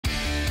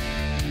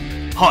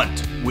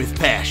Hunt with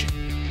passion.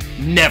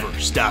 Never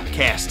stop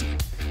casting.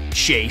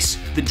 Chase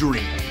the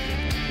dream.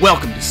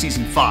 Welcome to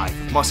Season 5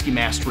 of Musky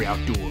Mastery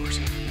Outdoors,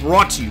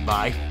 brought to you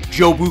by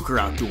Joe Bucher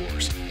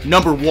Outdoors,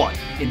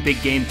 #1 in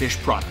big game fish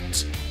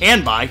products,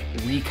 and by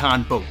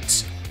Recon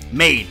Boats,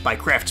 made by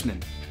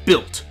craftsmen,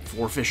 built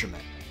for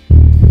fishermen.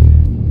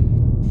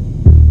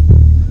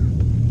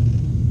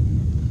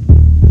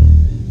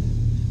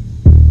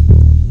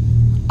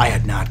 I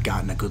had not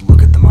gotten a good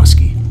look at the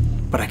muskie,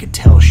 but I could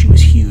tell she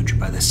was huge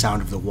by the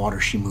sound of the water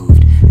she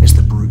moved as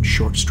the brute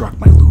short struck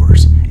my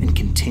lures and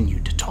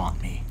continued to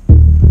taunt me.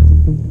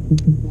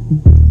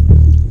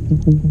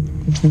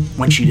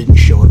 When she didn't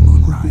show at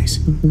moonrise,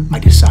 I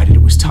decided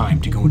it was time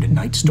to go into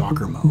Night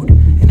Stalker mode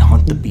and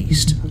hunt the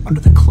beast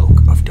under the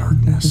cloak of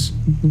darkness.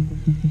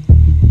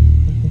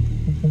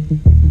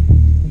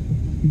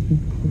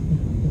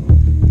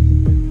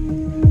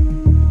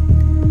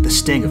 The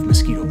sting of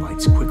mosquito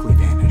bites quickly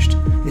vanished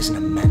as an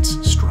immense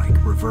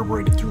strike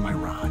reverberated through my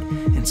rod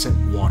and sent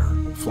water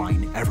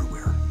flying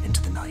everywhere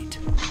into the night.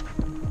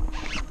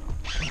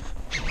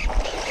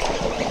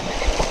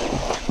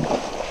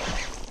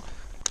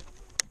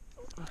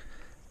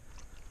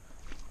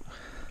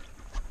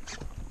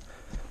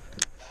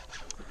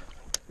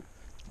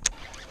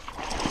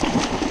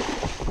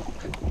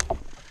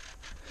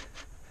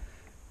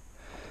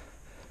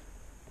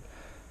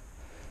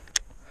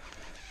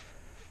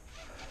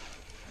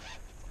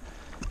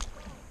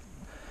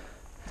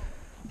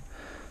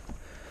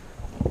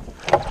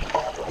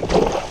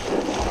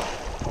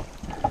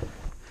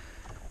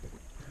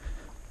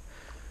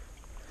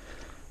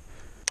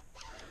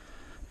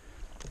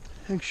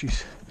 I think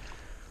she's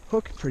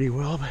hooked pretty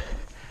well, but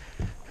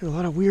there's a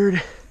lot of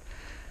weird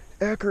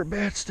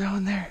acrobats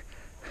down there.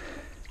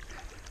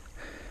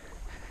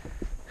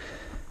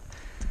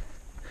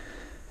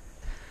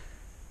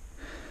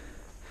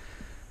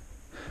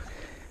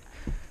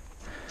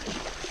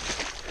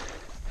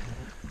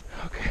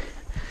 Okay,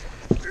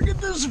 better get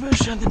this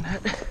fish on the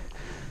net.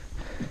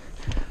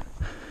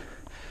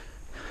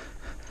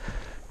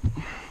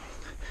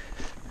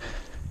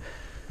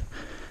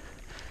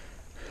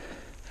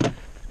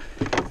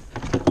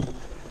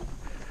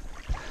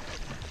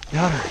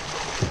 Got her.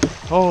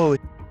 Holy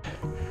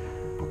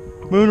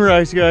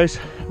moonrise, guys.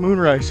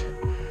 Moonrise.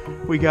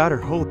 We got her.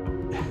 Holy.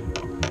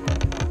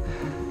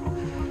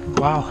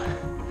 Wow.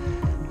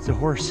 It's a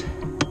horse.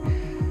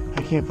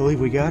 I can't believe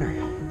we got her.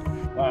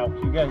 Wow,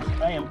 you guys,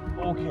 I am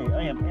okay.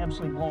 I am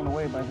absolutely blown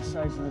away by the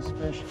size of this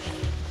fish.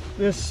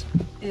 This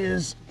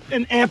is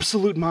an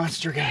absolute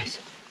monster, guys.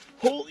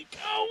 Holy cow.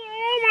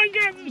 Oh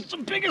my God. This is the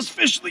biggest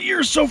fish of the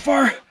year so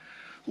far.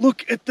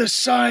 Look at the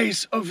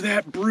size of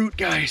that brute,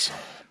 guys.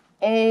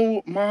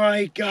 Oh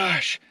my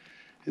gosh,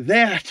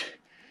 that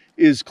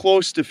is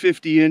close to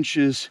 50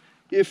 inches,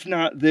 if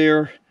not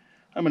there.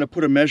 I'm gonna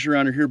put a measure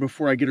on her here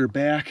before I get her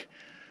back.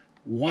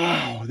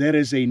 Wow, that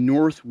is a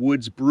North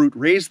Woods brute.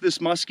 Raised this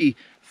muskie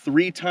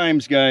 3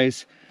 times,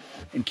 guys,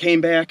 and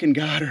came back and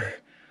got her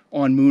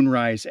on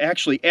moonrise.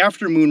 Actually,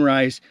 after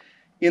moonrise,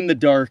 in the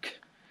dark,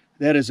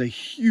 that is a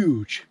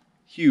huge,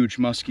 huge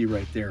muskie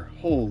right there.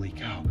 Holy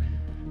cow.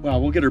 Wow,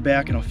 we'll get her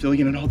back and I'll fill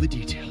you in on all the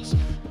details.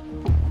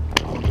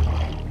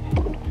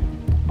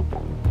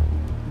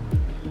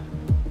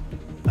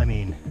 I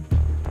mean,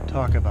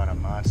 talk about a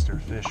monster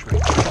fish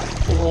right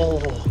there. Oh,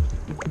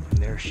 and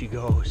there she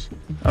goes.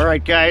 All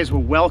right, guys,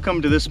 well,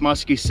 welcome to this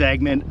muskie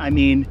segment. I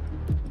mean,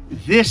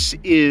 this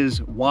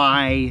is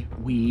why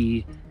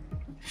we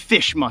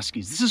fish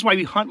muskies. This is why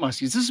we hunt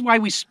muskies. This is why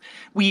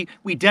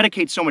we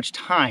dedicate so much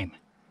time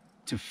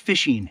to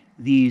fishing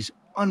these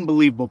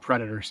unbelievable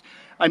predators.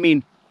 I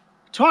mean,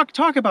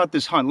 talk about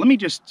this hunt. Let me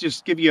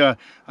just give you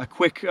a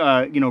quick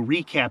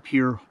recap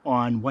here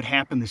on what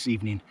happened this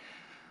evening.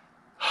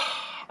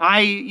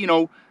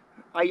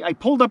 I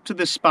pulled up to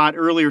this spot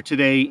earlier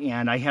today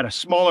and I had a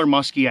smaller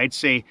muskie, I'd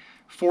say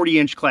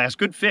 40-inch class,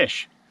 good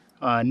fish.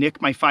 Nick,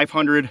 my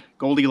 500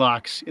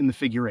 Goldilocks in the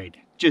figure 8.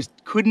 Just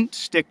couldn't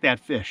stick that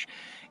fish.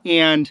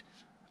 And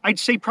I'd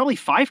say probably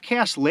 5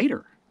 casts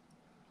later,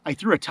 I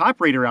threw a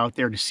TopRaider out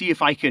there to see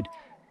if I could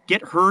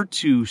get her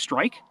to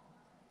strike.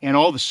 And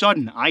all of a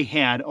sudden I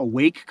had a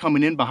wake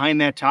coming in behind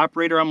that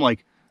TopRaider. I'm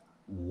like,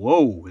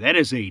 whoa, that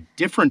is a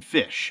different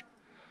fish.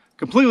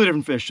 Completely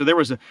different fish. So there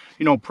was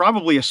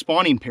probably a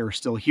spawning pair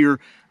still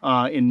here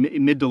in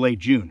mid to late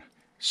June.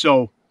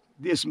 So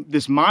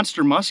this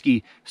monster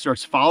muskie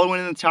starts following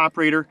in the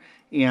TopRaider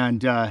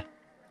and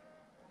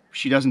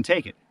she doesn't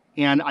take it.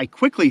 And I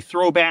quickly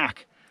throw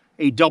back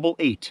a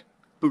 8/8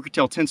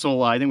 Buchertail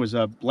tinsel, I think it was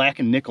a black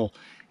and nickel.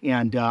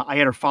 And I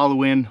had her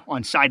follow in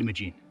on side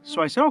imaging.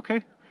 So I said,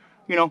 okay,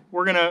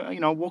 we're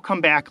gonna, we'll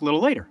come back a little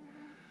later.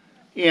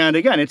 And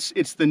again,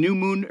 it's the new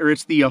moon, or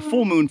it's the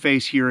full moon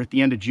phase here at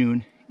the end of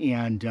June.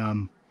 And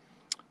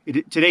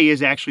today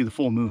is actually the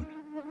full moon.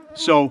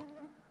 So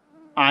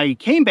I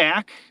came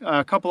back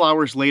a couple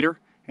hours later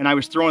and I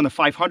was throwing the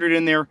 500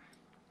 in there,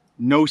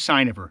 no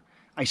sign of her.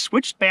 I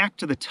switched back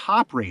to the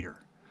TopRaider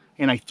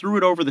and I threw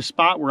it over the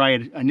spot where I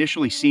had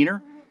initially seen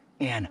her,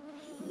 and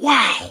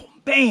wow,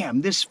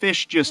 bam, this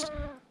fish just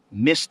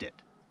missed it,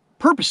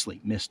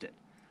 purposely missed it.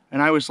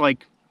 And I was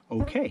like,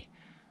 okay,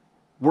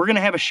 we're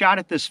gonna have a shot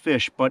at this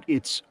fish, but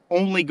it's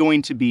only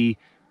going to be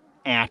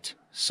at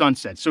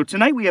sunset. So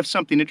tonight we have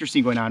something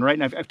interesting going on, right?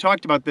 And I've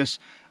talked about this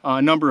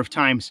a number of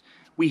times.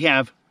 We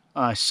have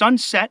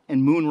sunset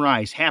and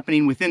moonrise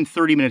happening within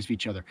 30 minutes of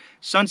each other.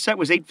 Sunset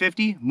was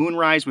 8:50,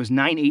 moonrise was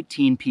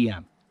 9:18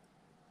 p.m.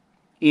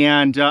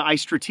 And I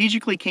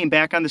strategically came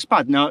back on the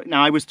spot. Now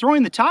I was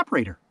throwing the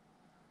TopRaider,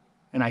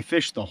 and I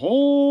fished the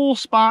whole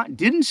spot,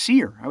 didn't see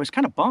her. I was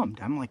kind of bummed.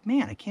 I'm like,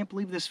 man, I can't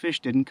believe this fish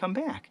didn't come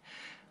back.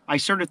 I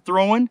started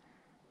throwing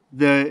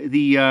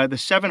the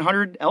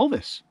 700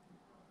 Elvis,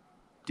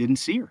 didn't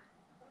see her.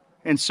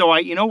 And so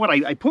you know what?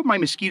 I put my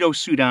mosquito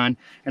suit on,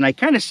 and I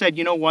kind of said,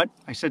 you know what?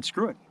 I said,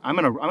 screw it. I'm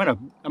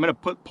gonna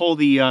pull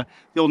the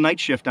old night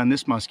shift on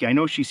this muskie. I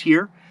know she's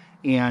here,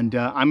 and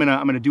I'm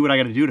gonna do what I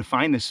got to do to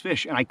find this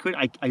fish. And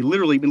I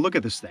literally, look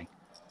at this thing,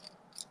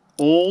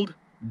 old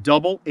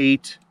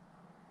 8/8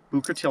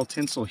 Buchertail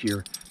tinsel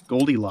here,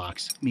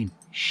 Goldilocks. I mean,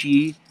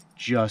 she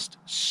just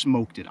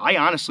smoked it. I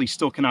honestly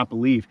still cannot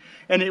believe.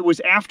 And it was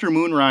after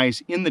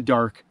moonrise in the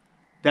dark.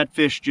 That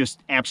fish just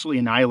absolutely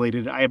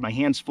annihilated. I had my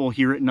hands full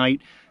here at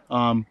night.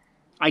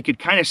 I could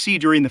kind of see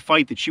during the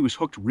fight that she was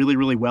hooked really,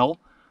 really well.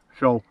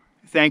 So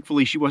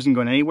thankfully she wasn't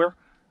going anywhere.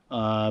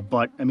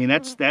 But I mean,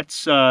 that's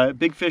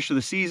big fish of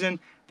the season.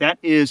 That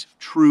is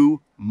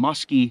true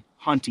muskie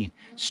hunting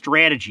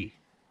strategy.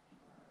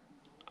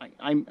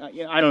 I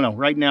don't know.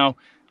 Right now,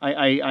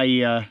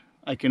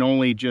 I can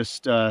only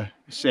just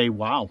say,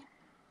 wow.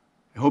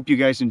 I hope you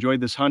guys enjoyed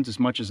this hunt as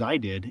much as I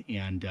did,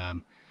 and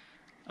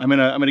I'm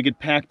gonna get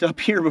packed up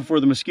here before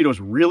the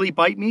mosquitoes really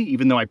bite me,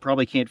 even though I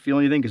probably can't feel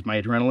anything because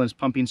my adrenaline is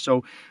pumping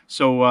so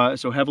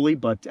heavily.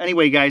 But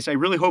anyway, guys, I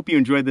really hope you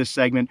enjoyed this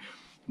segment.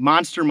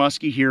 Monster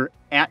muskie here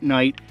at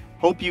night.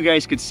 Hope you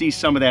guys could see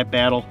some of that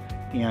battle,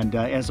 and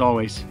as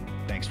always,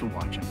 thanks for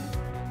watching.